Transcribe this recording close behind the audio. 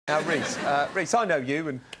Now, Reece, I know you,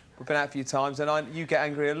 and we've been out a few times, and you get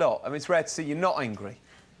angry a lot. I mean, it's rare to see you not angry.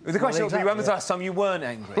 The question would be, when was the last time you weren't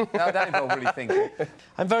angry? That involved really thinking.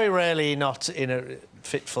 I'm very rarely not in a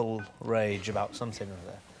fitful rage about something or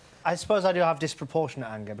other. I suppose I do have disproportionate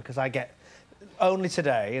anger because I get... Only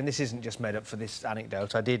today, and this isn't just made up for this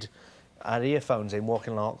anecdote, I had earphones in,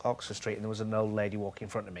 walking along Oxford Street, and there was an old lady walking in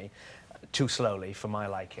front of me, too slowly for my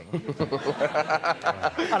liking.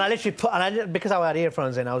 And I literally because I had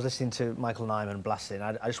earphones in, I was listening to Michael Nyman blasting.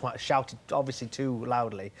 I just shouted, obviously too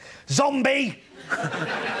loudly, "Zombie!"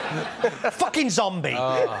 Fucking zombie!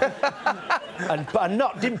 Oh. And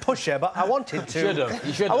didn't push her, but I wanted to.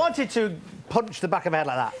 You should have. I wanted to punch the back of her head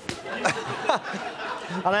like that.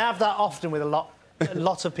 And I have that often with a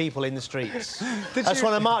lot of people in the streets. I just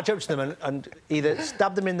want to march up to them and either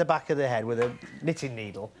stab them in the back of the head with a knitting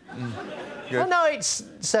needle. I know it's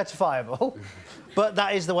certifiable, but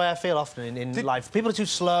that is the way I feel often in life. People are too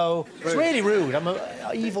slow. It's really rude. I'm an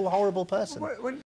evil, horrible person.